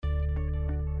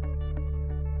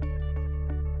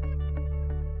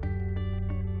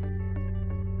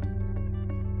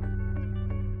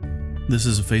This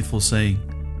is a faithful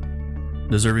saying,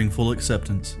 deserving full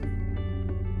acceptance,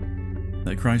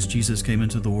 that Christ Jesus came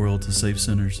into the world to save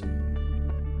sinners,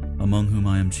 among whom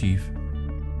I am chief.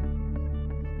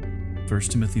 1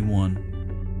 Timothy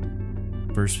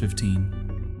 1, verse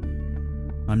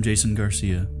 15. I'm Jason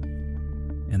Garcia,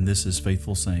 and this is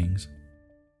Faithful Sayings.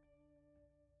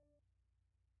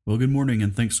 Well, good morning,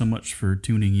 and thanks so much for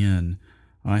tuning in.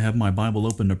 I have my Bible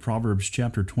open to Proverbs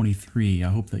chapter 23. I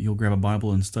hope that you'll grab a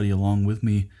Bible and study along with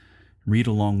me, read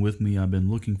along with me. I've been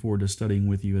looking forward to studying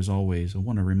with you as always. I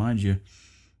want to remind you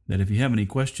that if you have any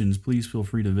questions, please feel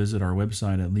free to visit our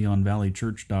website at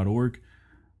leonvalleychurch.org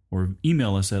or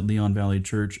email us at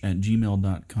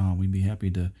leonvalleychurch@gmail.com. We'd be happy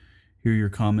to hear your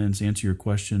comments, answer your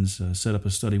questions, set up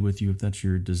a study with you if that's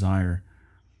your desire.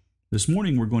 This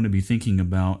morning we're going to be thinking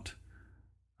about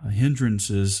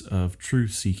hindrances of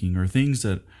truth-seeking, or things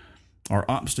that are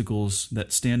obstacles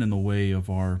that stand in the way of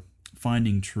our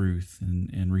finding truth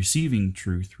and receiving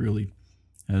truth, really,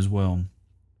 as well.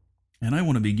 And I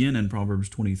want to begin in Proverbs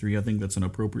 23. I think that's an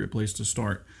appropriate place to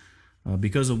start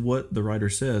because of what the writer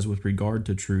says with regard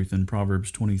to truth in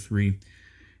Proverbs 23.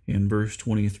 In verse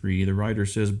 23, the writer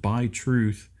says, "Buy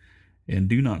truth and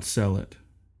do not sell it.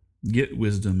 Get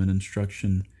wisdom and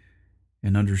instruction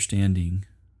and understanding."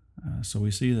 So we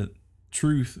see that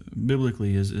truth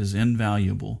biblically is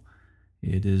invaluable.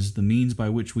 It is the means by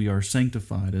which we are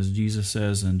sanctified, as Jesus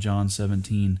says in John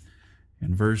 17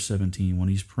 and verse 17, when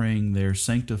he's praying there,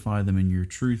 "Sanctify them in your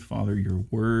truth, Father, your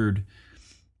word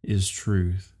is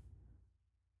truth."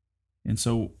 And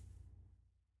so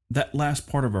that last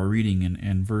part of our reading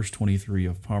in verse 23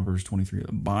 of Proverbs 23,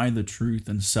 "Buy the truth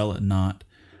and sell it not."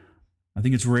 I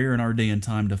think it's rare in our day and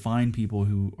time to find people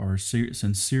who are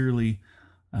sincerely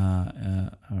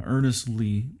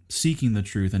earnestly seeking the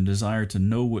truth and desire to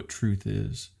know what truth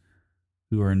is,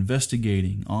 who are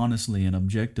investigating honestly and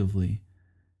objectively,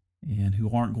 and who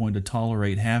aren't going to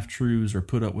tolerate half-truths or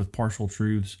put up with partial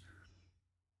truths,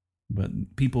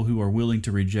 but people who are willing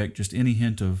to reject just any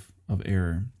hint of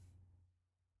error.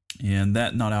 And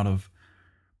that not out of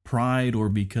pride or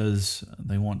because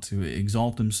they want to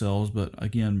exalt themselves, but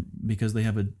again, because they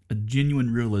have a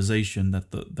genuine realization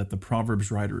that the Proverbs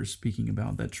writer is speaking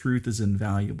about, that truth is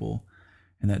invaluable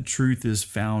and that truth is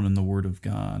found in the Word of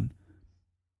God.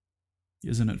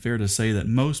 Isn't it fair to say that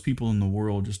most people in the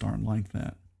world just aren't like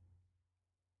that?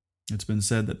 It's been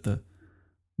said that the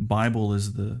Bible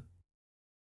is the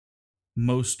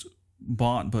most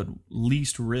bought but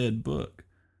least read book.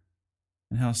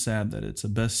 And how sad that it's a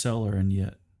bestseller, and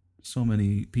yet so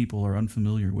many people are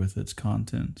unfamiliar with its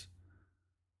content.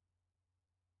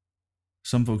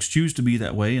 Some folks choose to be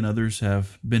that way, and others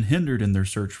have been hindered in their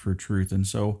search for truth. And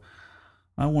so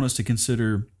I want us to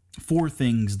consider 4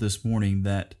 things this morning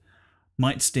that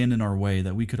might stand in our way,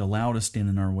 that we could allow to stand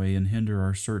in our way and hinder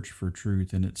our search for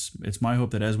truth. And it's my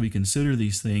hope that as we consider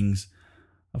these things,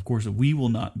 of course, that we will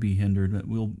not be hindered, that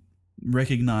we'll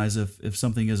recognize if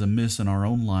something is amiss in our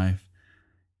own life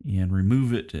and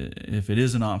remove it if it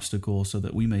is an obstacle, so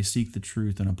that we may seek the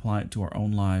truth and apply it to our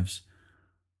own lives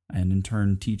and in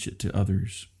turn teach it to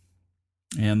others.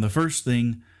 And the first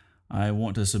thing I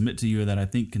want to submit to you that I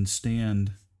think can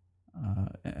stand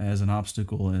as an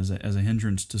obstacle, as a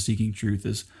hindrance to seeking truth,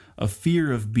 is a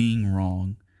fear of being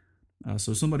wrong.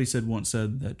 So somebody once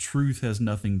said that truth has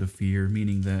nothing to fear,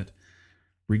 meaning that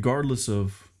regardless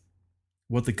of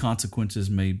what the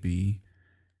consequences may be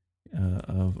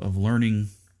of learning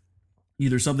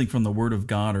either something from the Word of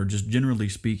God, or just generally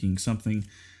speaking, something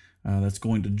that's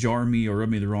going to jar me or rub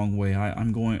me the wrong way,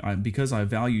 because I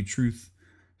value truth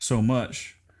so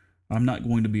much, I'm not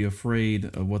going to be afraid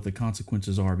of what the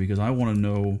consequences are, because I want to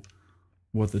know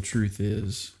what the truth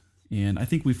is. And I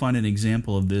think we find an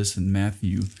example of this in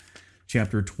Matthew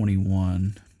chapter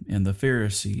 21 and the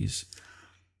Pharisees.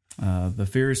 The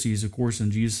Pharisees, of course, in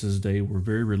Jesus' day were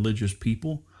very religious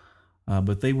people,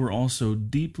 but they were also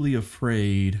deeply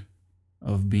afraid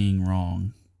of being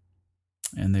wrong.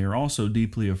 And they are also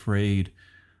deeply afraid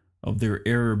of their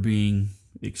error being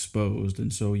exposed.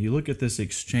 And so you look at this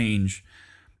exchange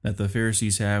that the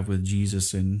Pharisees have with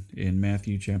Jesus in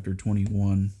Matthew chapter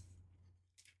 21,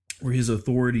 where his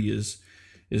authority is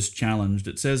challenged.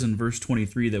 It says in verse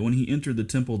 23 that when he entered the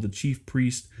temple, the chief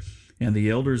priest and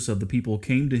the elders of the people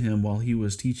came to him while he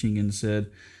was teaching and said,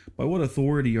 "By what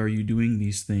authority are you doing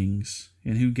these things?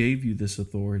 And who gave you this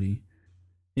authority?"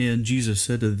 And Jesus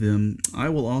said to them, "I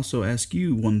will also ask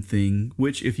you one thing,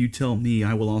 which if you tell me,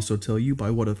 I will also tell you by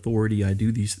what authority I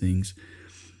do these things.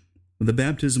 The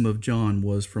baptism of John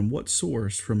was from what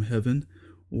source, from heaven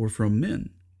or from men?"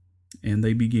 And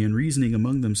they began reasoning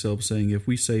among themselves, saying, if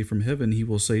we say from heaven, he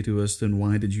will say to us, then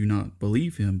why did you not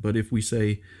believe him? But if we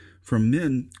say from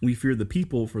men, we fear the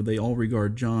people, for they all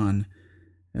regard John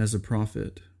as a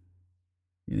prophet.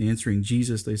 In answering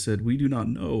Jesus, they said, we do not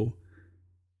know.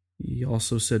 He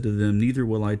also said to them, neither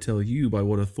will I tell you by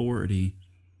what authority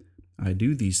I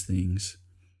do these things.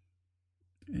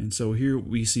 And so here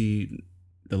we see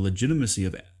the legitimacy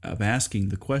of asking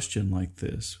the question like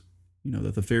this,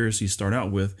 that the Pharisees start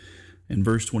out with in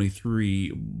verse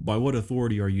 23, by what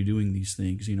authority are you doing these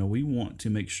things? We want to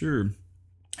make sure,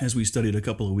 as we studied a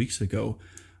couple of weeks ago,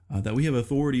 that we have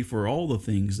authority for all the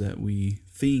things that we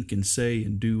think and say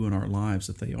and do in our lives,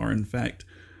 that they are in fact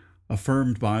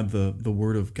affirmed by the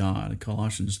Word of God.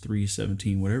 Colossians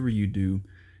 3:17, whatever you do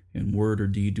in word or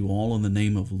deed, do all in the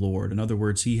name of the Lord. In other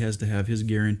words, he has to have his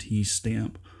guarantee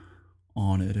stamp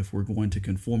on it if we're going to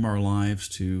conform our lives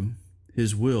to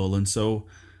his will. And so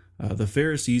the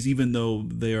Pharisees, even though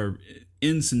they are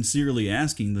insincerely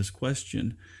asking this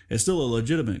question, it's still a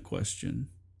legitimate question.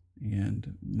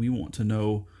 And we want to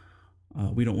know,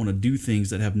 we don't want to do things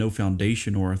that have no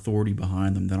foundation or authority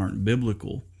behind them, that aren't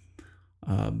biblical.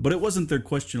 But it wasn't their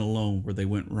question alone where they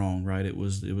went wrong, right? It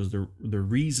was the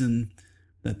reason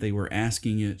that they were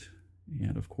asking it,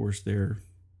 and of course their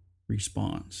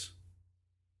response.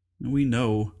 And we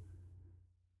know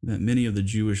that many of the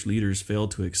Jewish leaders failed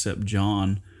to accept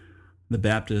John the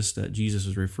Baptist that Jesus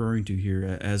is referring to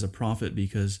here as a prophet,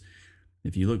 because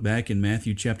if you look back in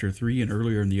Matthew chapter 3 and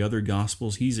earlier in the other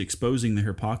Gospels, he's exposing the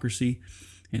hypocrisy,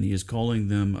 and he is calling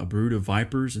them a brood of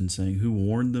vipers and saying, who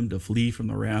warned them to flee from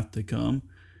the wrath to come,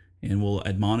 and will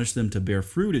admonish them to bear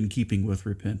fruit in keeping with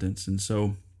repentance. And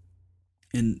so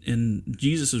in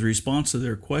Jesus' response to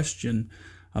their question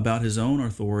about his own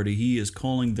authority, he is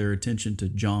calling their attention to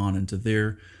John and to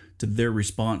their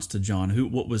response to John.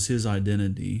 What was his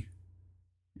identity?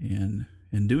 And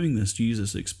in doing this,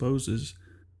 Jesus exposes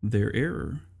their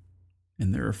error,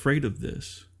 and they're afraid of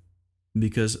this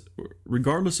because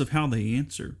regardless of how they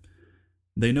answer,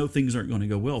 they know things aren't going to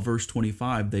go well. Verse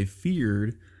 25, they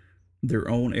feared their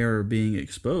own error being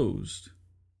exposed.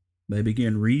 They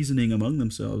began reasoning among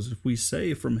themselves, if we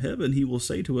say from heaven, he will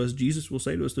say to us, Jesus will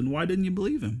say to us, then why didn't you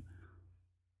believe him?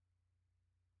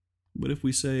 But if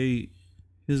we say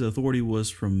his authority was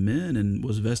from men and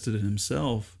was vested in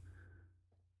himself,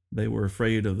 they were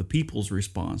afraid of the people's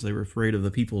response. They were afraid of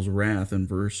the people's wrath in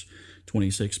verse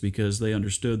 26, because they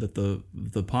understood that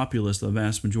the populace, the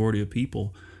vast majority of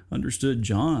people, understood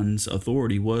John's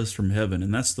authority was from heaven,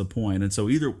 and that's the point. And so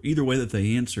either way that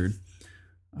they answered,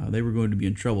 they were going to be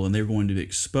in trouble, and they were going to be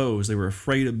exposed. They were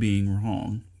afraid of being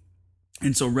wrong.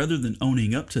 And so rather than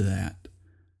owning up to that,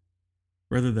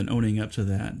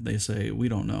 they say, we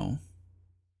don't know.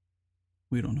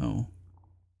 We don't know.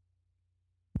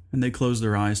 And they close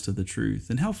their eyes to the truth.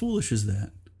 And how foolish is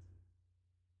that?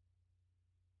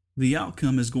 The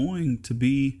outcome is going to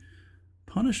be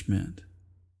punishment.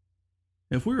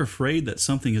 If we're afraid that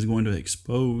something is going to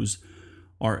expose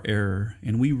our error,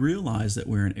 and we realize that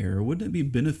we're in error, wouldn't it be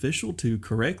beneficial to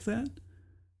correct that?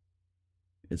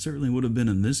 It certainly would have been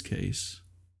in this case.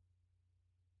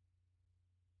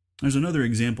 There's another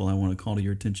example I want to call to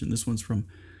your attention. This one's from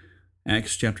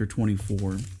Acts chapter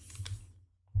 24.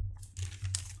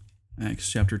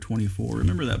 Acts chapter 24.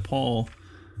 Remember that Paul,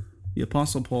 the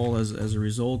Apostle Paul, as a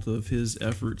result of his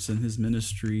efforts in his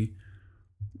ministry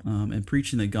and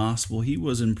preaching the gospel, he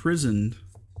was imprisoned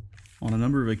on a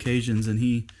number of occasions, and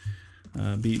he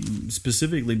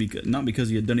specifically, not because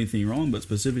he had done anything wrong, but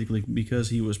specifically because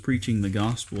he was preaching the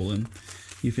gospel, and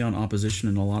he found opposition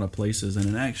in a lot of places. And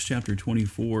in Acts chapter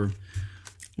 24,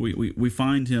 we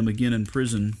find him again in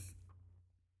prison,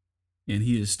 and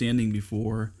he is standing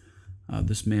before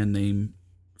this man named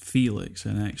Felix.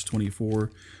 In Acts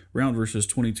 24, around verses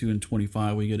 22 and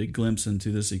 25, we get a glimpse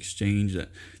into this exchange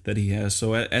that he has.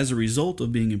 So as a result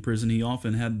of being in prison, he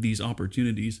often had these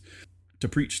opportunities to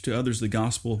preach to others the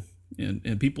gospel,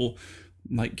 and people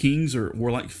like kings or were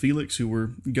like Felix, who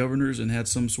were governors and had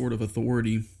some sort of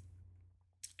authority.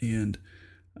 And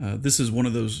this is one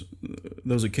of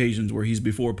those occasions where he's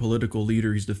before a political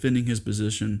leader, he's defending his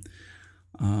position,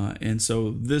 and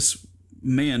so this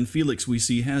man, Felix, we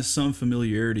see, has some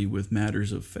familiarity with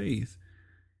matters of faith,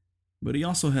 but he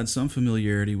also had some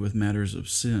familiarity with matters of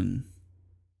sin.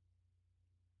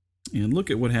 And look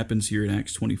at what happens here in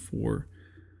Acts 24,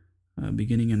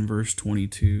 beginning in verse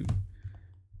 22.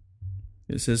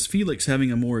 It says, Felix,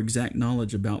 having a more exact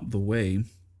knowledge about the way,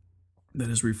 that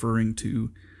is referring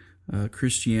to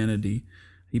Christianity,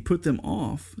 he put them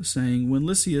off, saying, "When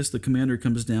Lysias the commander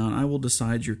comes down, I will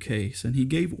decide your case." And he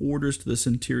gave orders to the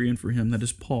centurion for him, that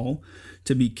is Paul,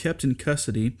 to be kept in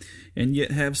custody, and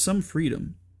yet have some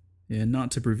freedom, and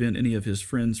not to prevent any of his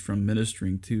friends from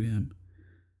ministering to him.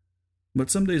 But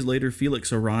some days later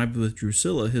Felix arrived with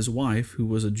Drusilla, his wife, who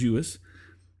was a Jewess,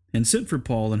 and sent for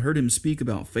Paul and heard him speak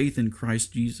about faith in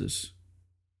Christ Jesus.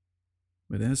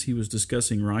 But as he was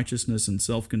discussing righteousness and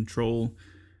self-control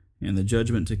and the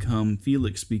judgment to come,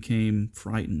 Felix became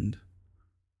frightened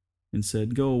and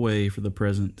said, "Go away for the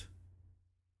present,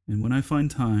 and when I find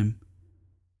time,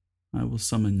 I will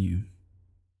summon you."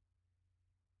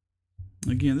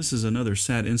 Again, this is another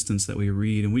sad instance that we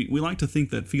read, and we like to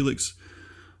think that Felix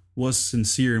was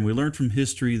sincere, and we learn from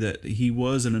history that he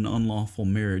was in an unlawful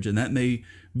marriage, and that may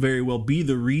very well be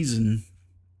the reason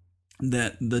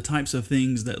that the types of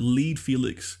things that lead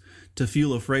Felix to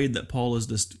feel afraid that Paul is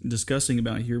discussing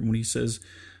about here when he says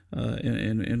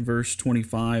in verse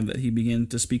 25 that he began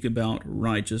to speak about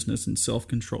righteousness and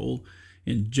self-control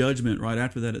and judgment. Right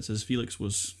after that it says Felix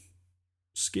was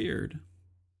scared.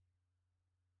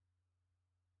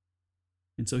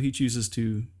 And so he chooses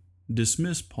to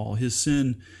dismiss Paul. His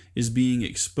sin is being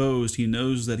exposed. He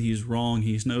knows that he's wrong.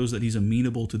 He knows that he's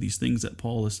amenable to these things that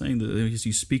Paul is saying. That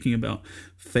he's speaking about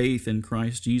faith in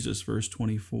Christ Jesus, verse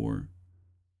 24.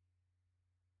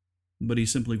 But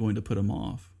he's simply going to put him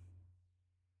off.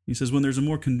 He says, "When there's a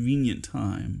more convenient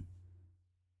time,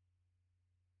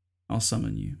 I'll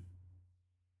summon you."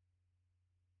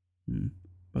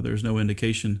 But there's no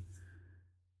indication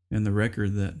in the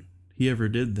record that he ever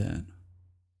did that.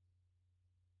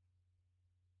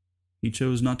 He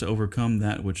chose not to overcome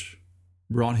that which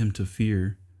brought him to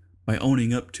fear by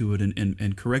owning up to it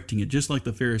and correcting it, just like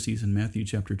the Pharisees in Matthew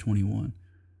chapter 21.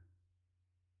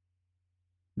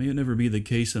 May it never be the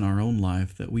case in our own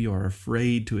life that we are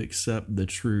afraid to accept the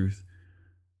truth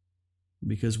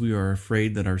because we are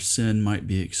afraid that our sin might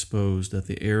be exposed, that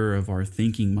the error of our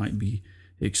thinking might be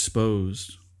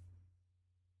exposed.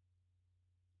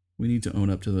 We need to own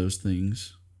up to those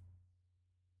things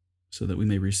so that we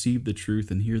may receive the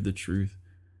truth and hear the truth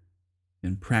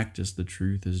and practice the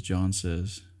truth, as John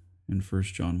says in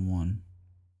 1 John 1.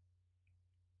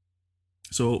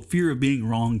 So fear of being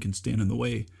wrong can stand in the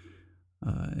way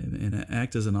and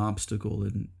act as an obstacle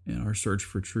in our search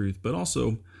for truth. But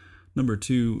also, number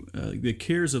two, the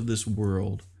cares of this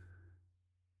world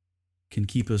can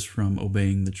keep us from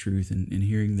obeying the truth and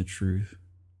hearing the truth.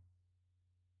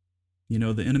 You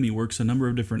know, the enemy works a number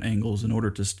of different angles in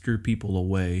order to steer people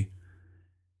away.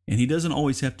 And he doesn't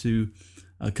always have to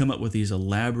come up with these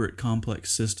elaborate,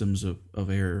 complex systems of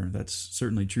error. That's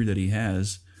certainly true that he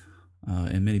has.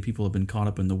 And many people have been caught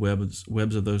up in the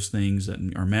webs of those things that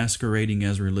are masquerading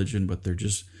as religion, but they're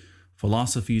just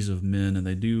philosophies of men, and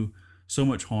they do so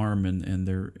much harm, and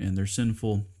they're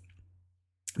sinful.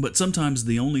 But sometimes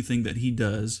the only thing that he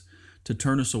does to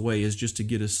turn us away is just to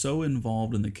get us so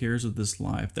involved in the cares of this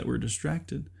life that we're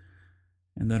distracted,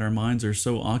 and that our minds are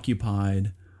so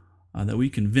occupied that we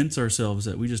convince ourselves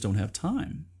that we just don't have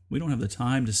time. We don't have the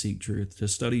time to seek truth, to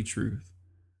study truth,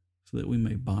 so that we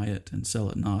may buy it and sell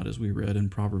it not, as we read in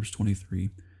Proverbs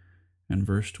 23 and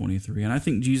verse 23. And I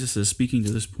think Jesus is speaking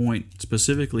to this point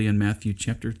specifically in Matthew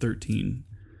chapter 13.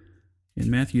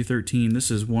 In Matthew 13, this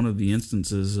is one of the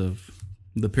instances of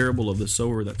the parable of the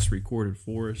sower that's recorded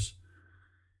for us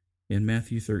in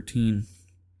Matthew 13.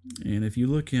 And if you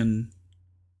look in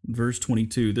verse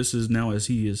 22, this is now as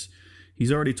he's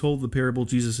already told the parable.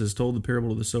 Jesus has told the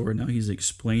parable of the sower. Now he's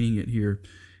explaining it here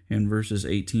in verses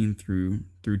 18 through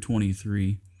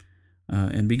 23.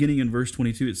 And beginning in verse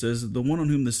 22, it says, "The one on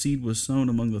whom the seed was sown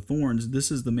among the thorns,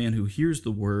 this is the man who hears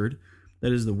the word,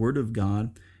 that is the word of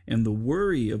God, and the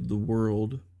worry of the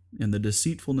world and the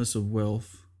deceitfulness of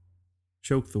wealth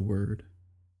choke the word,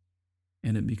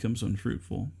 and it becomes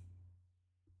unfruitful."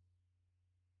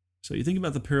 So you think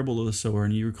about the parable of the sower,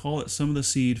 and you recall that some of the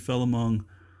seed fell among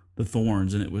the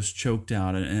thorns, and it was choked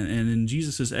out. And in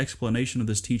Jesus' explanation of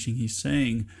this teaching, he's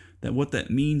saying that what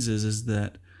that means is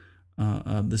that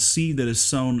the seed that is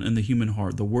sown in the human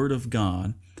heart, the word of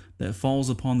God that falls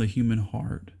upon the human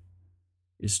heart,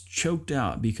 is choked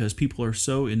out because people are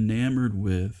so enamored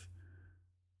with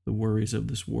the worries of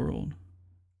this world,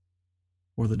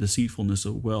 or the deceitfulness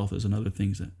of wealth is another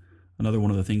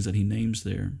one of the things that he names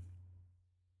there.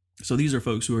 So these are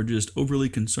folks who are just overly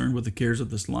concerned with the cares of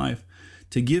this life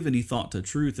to give any thought to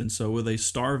truth, and so they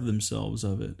starve themselves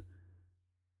of it,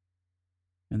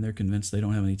 and they're convinced they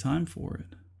don't have any time for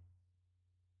it.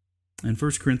 In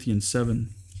 1 Corinthians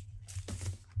 7,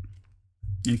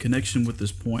 in connection with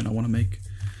this point, I want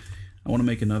to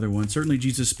make another one. Certainly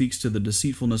Jesus speaks to the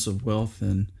deceitfulness of wealth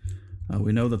in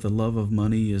We know that the love of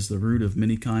money is the root of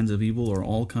many kinds of evil, or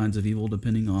all kinds of evil,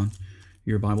 depending on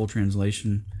your Bible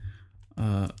translation.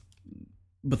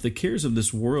 But the cares of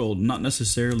this world, not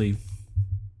necessarily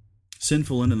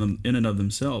sinful in and of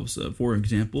themselves. For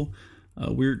example,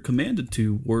 we're commanded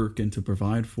to work and to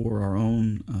provide for our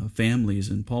own families.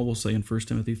 And Paul will say in 1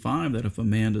 Timothy 5 that if a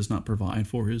man does not provide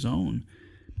for his own,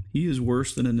 he is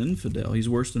worse than an infidel. He's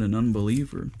worse than an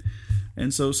unbeliever.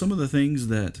 And so some of the things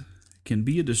that can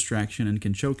be a distraction and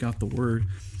can choke out the word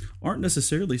aren't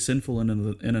necessarily sinful in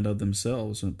and of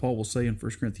themselves. And Paul will say in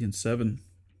 1 Corinthians 7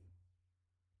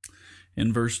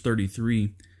 in verse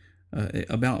 33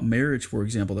 about marriage, for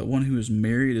example, that one who is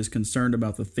married is concerned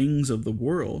about the things of the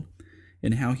world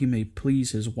and how he may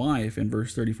please his wife. In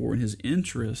verse 34, and his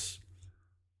interests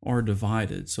are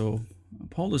divided. So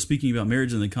Paul is speaking about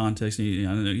marriage in the context.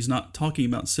 He's not talking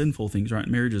about sinful things, right?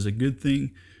 Marriage is a good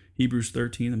thing. Hebrews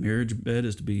 13, the marriage bed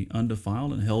is to be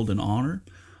undefiled and held in honor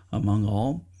among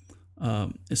all.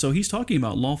 And so he's talking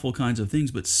about lawful kinds of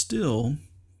things, but still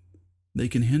they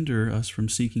can hinder us from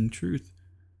seeking truth.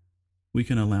 We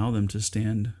can allow them to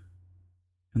stand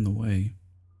in the way.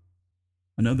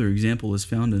 Another example is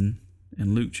found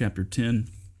in Luke chapter 10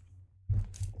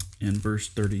 and verse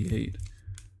 38.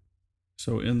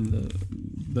 So in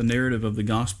the narrative of the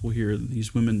gospel here,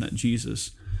 these women that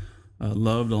Jesus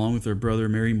loved, along with their brother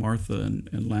Mary, Martha,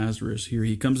 and Lazarus, here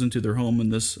he comes into their home on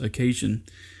this occasion,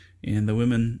 and the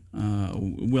women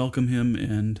welcome him,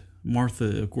 and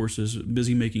Martha, of course, is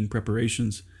busy making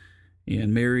preparations,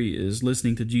 and Mary is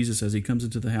listening to Jesus as he comes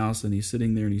into the house, and he's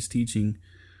sitting there and he's teaching.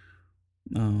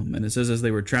 And it says, as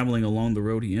they were traveling along the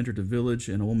road, he entered a village,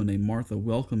 and a woman named Martha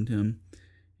welcomed him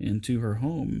into her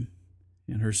home.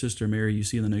 And her sister Mary, you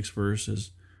see in the next verse,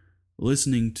 is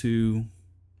listening to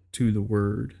the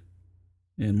word.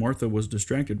 And Martha was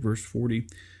distracted, verse 40,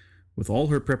 with all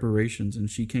her preparations. And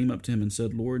she came up to him and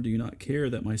said, Lord, do you not care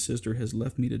that my sister has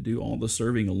left me to do all the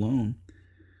serving alone?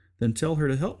 Then tell her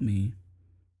to help me.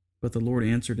 But the Lord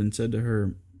answered and said to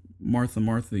her, Martha,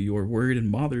 Martha, you are worried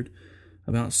and bothered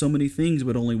about so many things,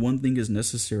 but only one thing is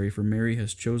necessary, for Mary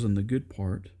has chosen the good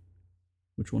part,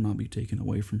 which will not be taken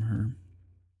away from her.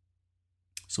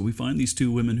 So we find these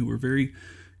two women who were very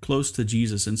close to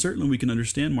Jesus, and certainly we can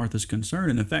understand Martha's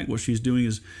concern. And in fact, what she's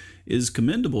doing is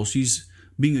commendable. She's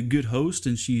being a good host,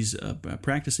 and she's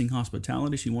practicing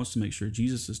hospitality. She wants to make sure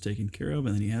Jesus is taken care of,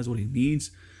 and that he has what he needs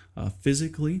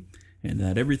physically, and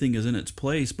that everything is in its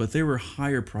place. But there were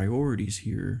higher priorities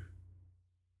here.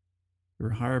 There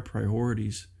were higher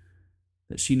priorities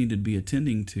that she needed to be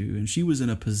attending to, and she was in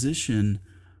a position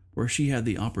where she had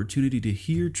the opportunity to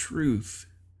hear truth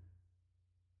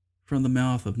from the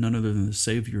mouth of none other than the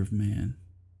Savior of man.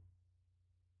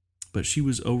 But she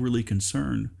was overly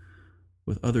concerned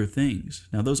with other things.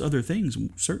 Now, those other things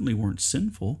certainly weren't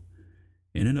sinful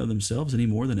in and of themselves any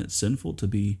more than it's sinful to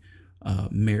be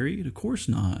married. Of course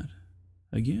not.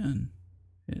 Again,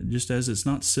 just as it's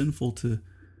not sinful to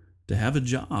have a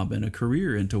job and a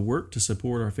career and to work to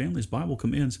support our families. Bible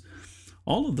commands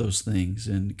all of those things,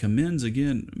 and commends,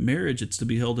 again, marriage. It's to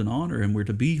be held in honor, and we're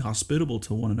to be hospitable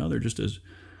to one another, just as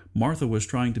Martha was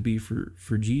trying to be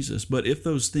for Jesus. But if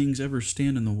those things ever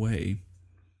stand in the way,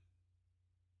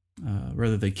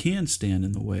 rather they can stand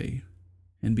in the way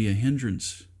and be a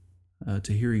hindrance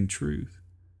to hearing truth,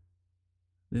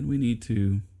 then we need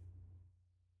to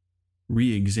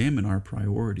re-examine our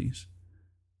priorities.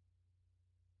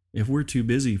 If we're too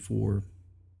busy for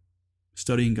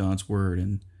studying God's Word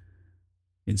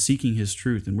and seeking His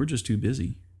truth, and we're just too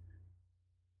busy,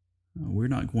 we're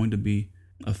not going to be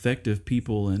effective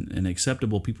people and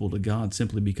acceptable people to God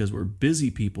simply because we're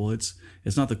busy people. It's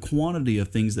not the quantity of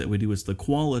things that we do, it's the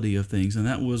quality of things. And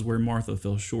that was where Martha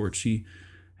fell short. She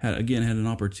had an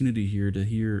opportunity here to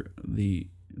hear the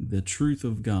truth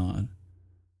of God.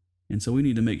 And so we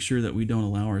need to make sure that we don't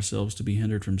allow ourselves to be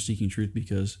hindered from seeking truth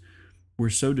because we're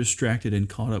so distracted and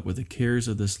caught up with the cares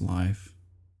of this life,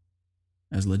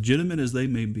 as legitimate as they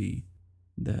may be,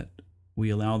 that we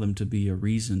allow them to be a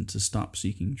reason to stop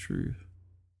seeking truth.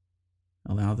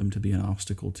 Allow them to be an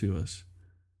obstacle to us.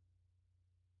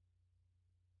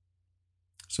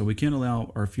 So we can't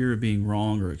allow our fear of being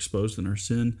wrong or exposed in our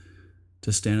sin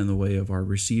to stand in the way of our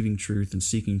receiving truth and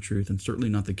seeking truth, and certainly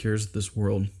not the cares of this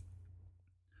world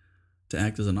to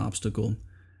act as an obstacle.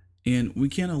 And we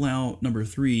can't allow, number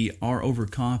 3, our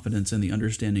overconfidence in the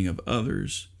understanding of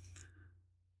others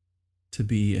to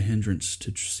be a hindrance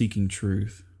to seeking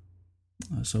truth.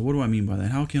 So what do I mean by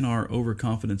that? How can our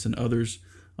overconfidence in others'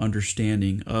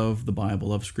 understanding of the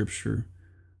Bible, of Scripture,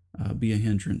 be a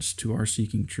hindrance to our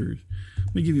seeking truth?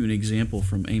 Let me give you an example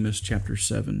from Amos chapter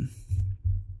 7.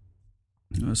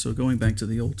 So going back to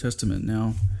the Old Testament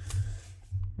now,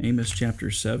 Amos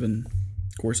chapter 7.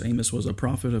 Of course, Amos was a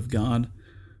prophet of God,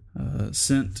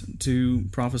 sent to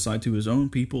prophesy to his own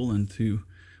people and to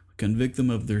convict them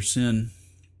of their sin.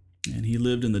 And he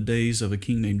lived in the days of a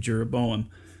king named Jeroboam.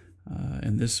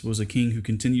 And this was a king who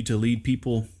continued to lead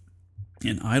people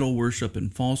in idol worship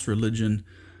and false religion,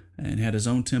 and had his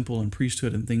own temple and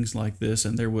priesthood and things like this.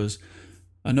 And there was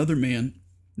another man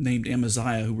named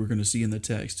Amaziah, who we're going to see in the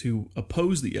text, who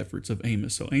opposed the efforts of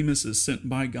Amos. So Amos is sent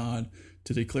by God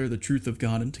to declare the truth of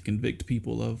God and to convict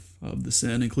people of the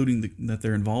sin, including that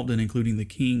they're involved in, including the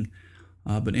king.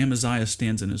 But Amaziah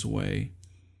stands in his way,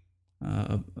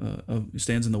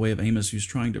 stands in the way of Amos, who's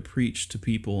trying to preach to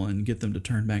people and get them to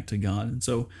turn back to God. And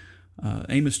so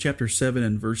Amos chapter 7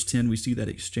 and verse 10, we see that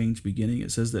exchange beginning.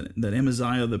 It says that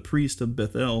Amaziah, the priest of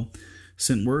Bethel,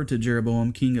 sent word to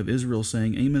Jeroboam, king of Israel,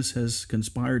 saying, Amos has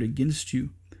conspired against you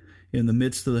in the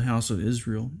midst of the house of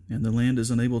Israel, and the land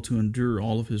is unable to endure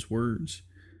all of his words.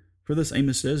 For this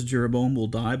Amos says, Jeroboam will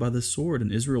die by the sword,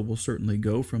 and Israel will certainly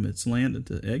go from its land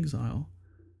into exile.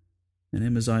 And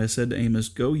Amaziah said to Amos,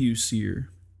 Go, you seer,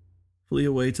 flee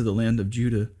away to the land of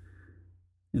Judah,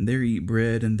 and there eat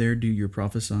bread, and there do your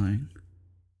prophesying.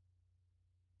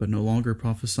 But no longer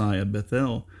prophesy at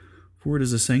Bethel, for it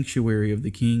is a sanctuary of the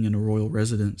king and a royal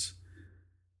residence.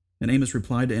 And Amos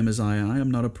replied to Amaziah, I am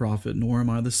not a prophet, nor am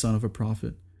I the son of a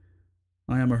prophet.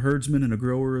 I am a herdsman and a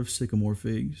grower of sycamore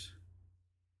figs.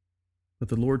 But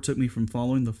the Lord took me from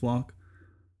following the flock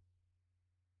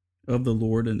of the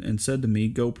Lord and said to me,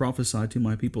 Go prophesy to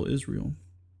my people Israel.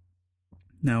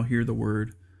 Now hear the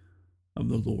word of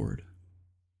the Lord.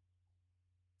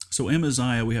 So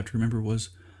Amaziah, we have to remember, was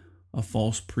a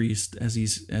false priest, as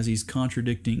he's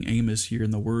contradicting Amos here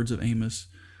in the words of Amos,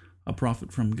 a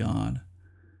prophet from God.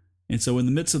 And so in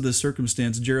the midst of this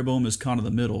circumstance, Jeroboam is caught in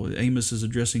the middle. Amos is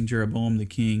addressing Jeroboam, the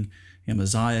king.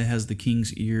 Amaziah has the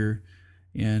king's ear.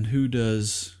 And who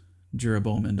does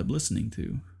Jeroboam end up listening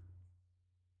to?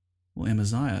 Well,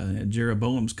 Amaziah.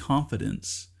 Jeroboam's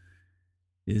confidence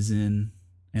is in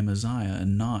Amaziah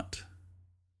and not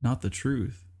the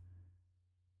truth.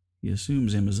 He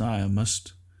assumes Amaziah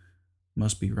must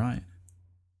be right.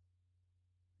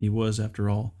 He was, after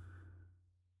all,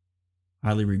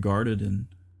 highly regarded, and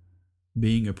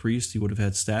being a priest, he would have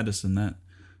had status in that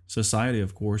society,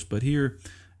 of course. But here,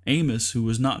 Amos, who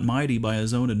was not mighty by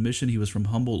his own admission, he was from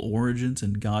humble origins,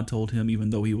 and God told him, even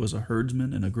though he was a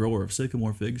herdsman and a grower of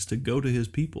sycamore figs, to go to his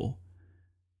people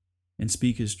and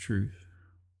speak his truth.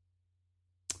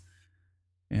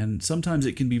 And sometimes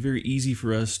it can be very easy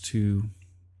for us to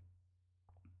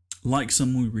like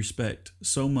someone we respect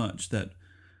so much that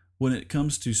when it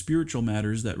comes to spiritual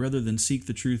matters, that rather than seek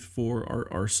the truth for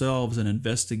ourselves and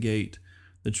investigate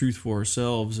the truth for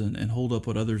ourselves and hold up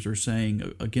what others are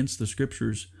saying against the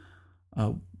scriptures,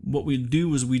 what we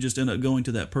do is we just end up going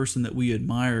to that person that we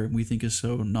admire and we think is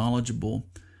so knowledgeable,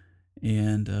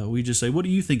 and we just say, what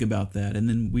do you think about that? And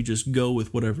then we just go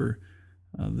with whatever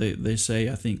they say.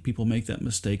 I think people make that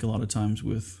mistake a lot of times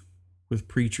with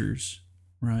preachers,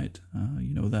 right?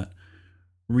 That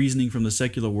reasoning from the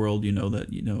secular world,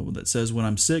 that says when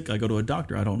I'm sick, I go to a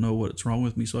doctor. I don't know what's wrong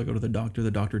with me, so I go to the doctor.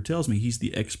 The doctor tells me. He's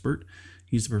the expert.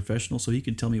 He's the professional, so he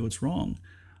can tell me what's wrong.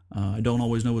 I don't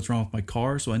always know what's wrong with my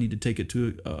car, so I need to take it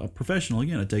to a professional.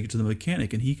 Again, I take it to the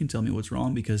mechanic, and he can tell me what's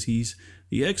wrong because he's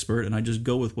the expert, and I just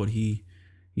go with what he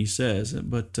says.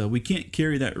 But we can't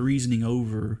carry that reasoning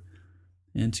over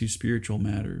into spiritual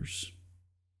matters,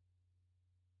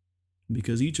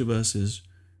 because each of us is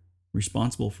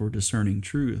responsible for discerning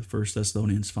truth. 1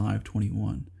 Thessalonians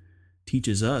 5:21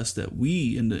 teaches us that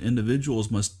we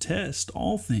individuals must test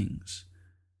all things,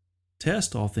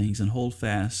 and hold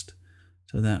fast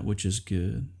to that which is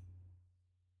good.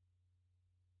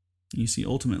 You see,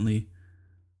 ultimately,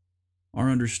 our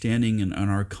understanding and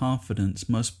our confidence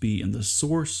must be in the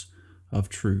source of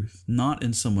truth, not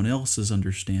in someone else's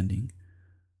understanding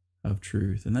of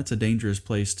truth. And that's a dangerous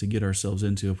place to get ourselves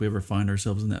into if we ever find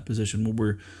ourselves in that position where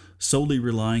we're solely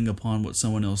relying upon what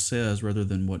someone else says rather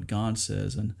than what God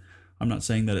says. And I'm not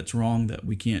saying that it's wrong that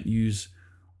we can't use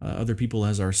other people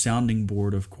as our sounding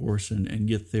board, of course, and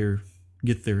get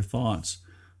their thoughts,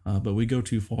 but we go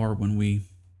too far when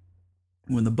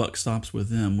the buck stops with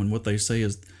them, when what they say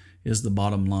is the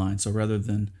bottom line. So rather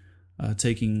than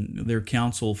taking their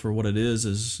counsel for what it is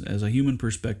as a human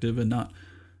perspective and not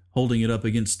holding it up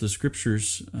against the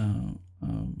scriptures,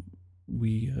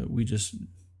 we just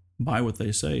buy what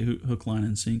they say, hook, line,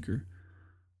 and sinker.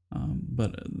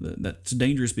 But that's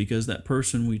dangerous because that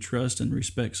person we trust and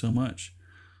respect so much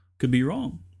could be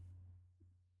wrong.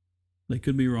 They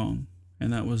could be wrong.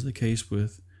 And that was the case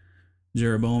with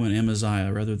Jeroboam and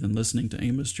Amaziah. Rather than listening to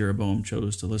Amos, Jeroboam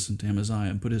chose to listen to Amaziah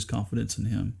and put his confidence in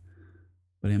him.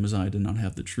 But Amaziah did not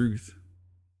have the truth.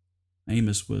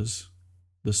 Amos was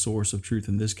the source of truth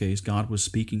in this case. God was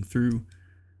speaking through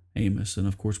Amos. And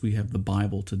of course, we have the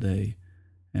Bible today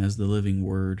as the living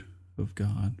word of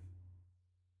God.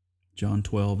 John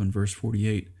 12 and verse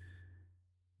 48,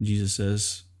 Jesus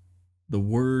says, "The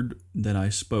word that I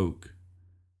spoke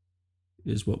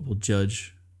is what will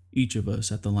judge each of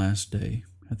us at the last day,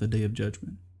 at the day of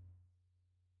judgment."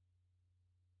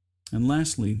 And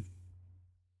lastly,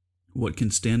 what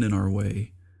can stand in our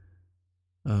way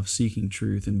of seeking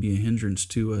truth and be a hindrance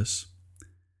to us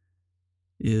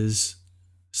is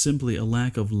simply a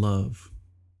lack of love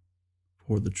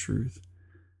for the truth.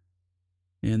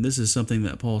 And this is something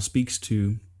that Paul speaks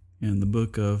to in the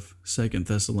book of 2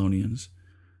 Thessalonians.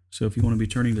 So if you want to be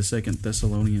turning to 2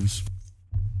 Thessalonians,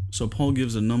 so Paul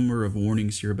gives a number of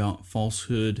warnings here about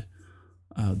falsehood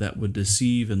that would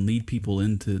deceive and lead people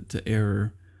into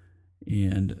error.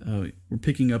 And we're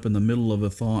picking up in the middle of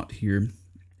a thought here.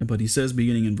 But he says,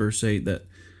 beginning in verse 8, that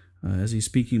as he's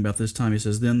speaking about this time, he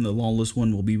says, "Then the lawless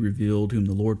one will be revealed, whom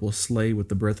the Lord will slay with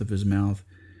the breath of his mouth,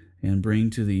 and bring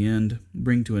to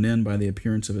an end by the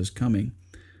appearance of his coming."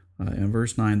 In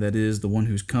verse 9, that is, the one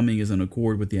whose coming is in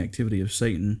accord with the activity of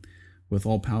Satan, with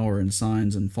all power and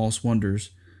signs and false wonders,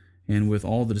 and with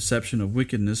all the deception of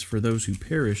wickedness for those who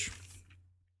perish,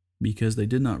 because they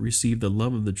did not receive the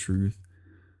love of the truth,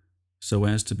 so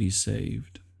as to be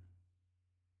saved.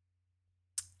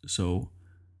 So,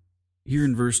 here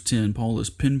in verse 10, Paul is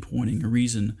pinpointing a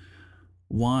reason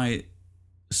why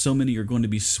so many are going to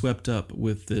be swept up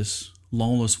with this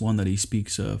lawless one that he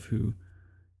speaks of, who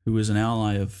is an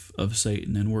ally of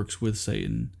Satan and works with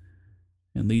Satan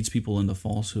and leads people into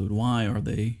falsehood. Why are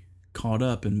they caught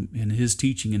up in his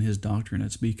teaching and his doctrine?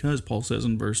 It's because, Paul says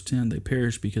in verse 10, they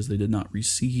perish because they did not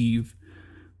receive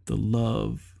the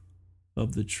love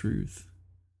of the truth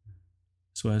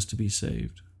so as to be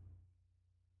saved.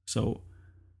 So,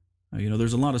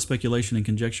 there's a lot of speculation and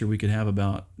conjecture we could have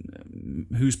about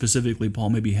who specifically Paul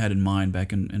maybe had in mind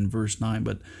back in verse 9,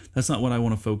 but that's not what I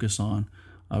want to focus on.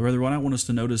 Rather, what I want us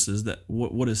to notice is that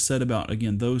what is said about,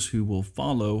 again, those who will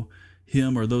follow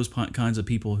him or those kinds of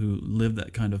people who live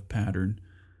that kind of pattern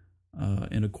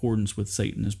in accordance with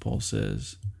Satan, as Paul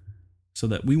says, so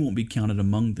that we won't be counted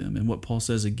among them. And what Paul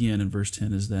says again in verse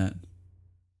 10 is that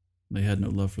they had no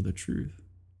love for the truth.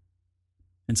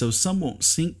 And so some won't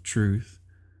seek truth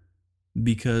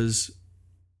because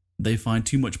they find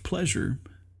too much pleasure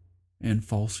in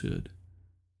falsehood.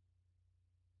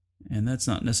 And that's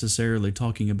not necessarily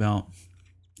talking about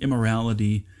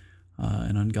immorality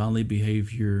and ungodly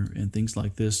behavior and things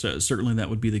like this. Certainly that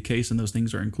would be the case, and those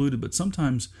things are included. But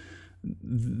sometimes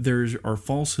there are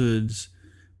falsehoods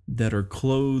that are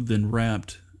clothed and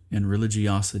wrapped in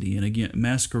religiosity, and again,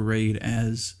 masquerade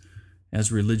as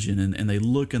religion, and they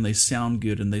look and they sound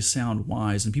good and they sound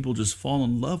wise, and people just fall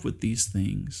in love with these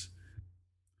things.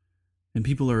 And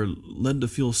people are led to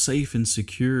feel safe and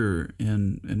secure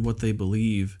in what they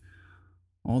believe,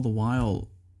 all the while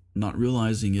not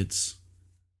realizing it's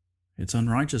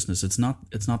unrighteousness. It's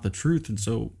not the truth. And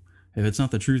so if it's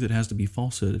not the truth, it has to be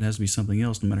falsehood. It has to be something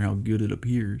else, no matter how good it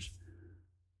appears.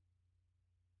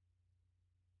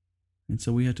 And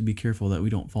so we have to be careful that we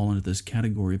don't fall into this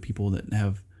category of people that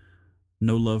have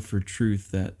no love for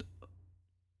truth, that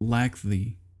lack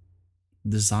the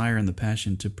desire and the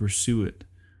passion to pursue it.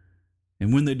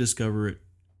 And when they discover it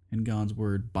in God's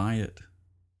word, buy it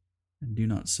and do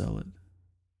not sell it.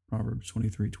 Proverbs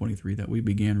 23:23 that we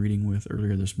began reading with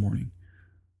earlier this morning.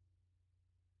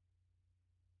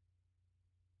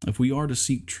 If we are to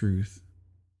seek truth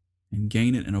and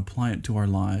gain it and apply it to our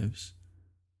lives,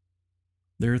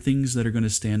 there are things that are going to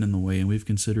stand in the way, and we've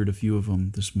considered a few of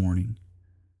them this morning.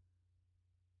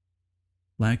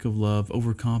 Lack of love,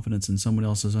 overconfidence in someone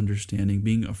else's understanding,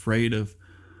 being afraid of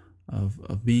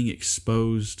being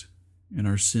exposed in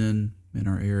our sin and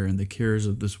our error and the cares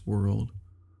of this world.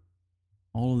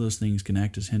 All of those things can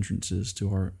act as hindrances to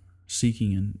our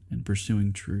seeking and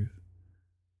pursuing truth.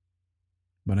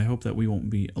 But I hope that we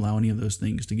won't allow any of those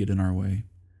things to get in our way,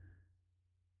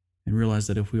 and realize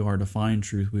that if we are to find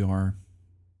truth, we are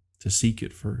to seek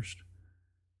it first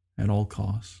at all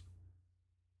costs.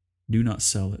 Do not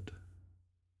sell it.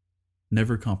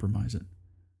 Never compromise it,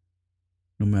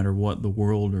 no matter what the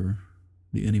world or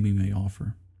the enemy may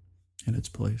offer in its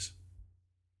place.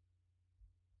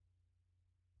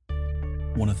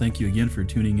 I want to thank you again for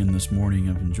tuning in this morning.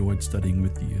 I've enjoyed studying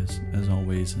with you as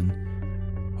always,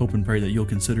 and hope and pray that you'll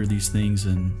consider these things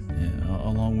and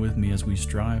along with me as we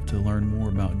strive to learn more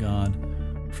about God,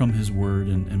 from His Word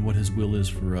and what His will is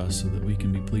for us so that we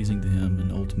can be pleasing to Him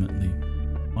and ultimately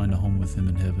find a home with Him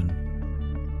in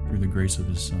heaven through the grace of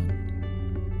His Son.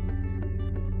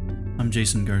 I'm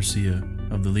Jason Garcia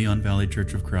of the Leon Valley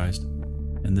Church of Christ,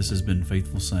 and this has been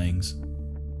Faithful Sayings.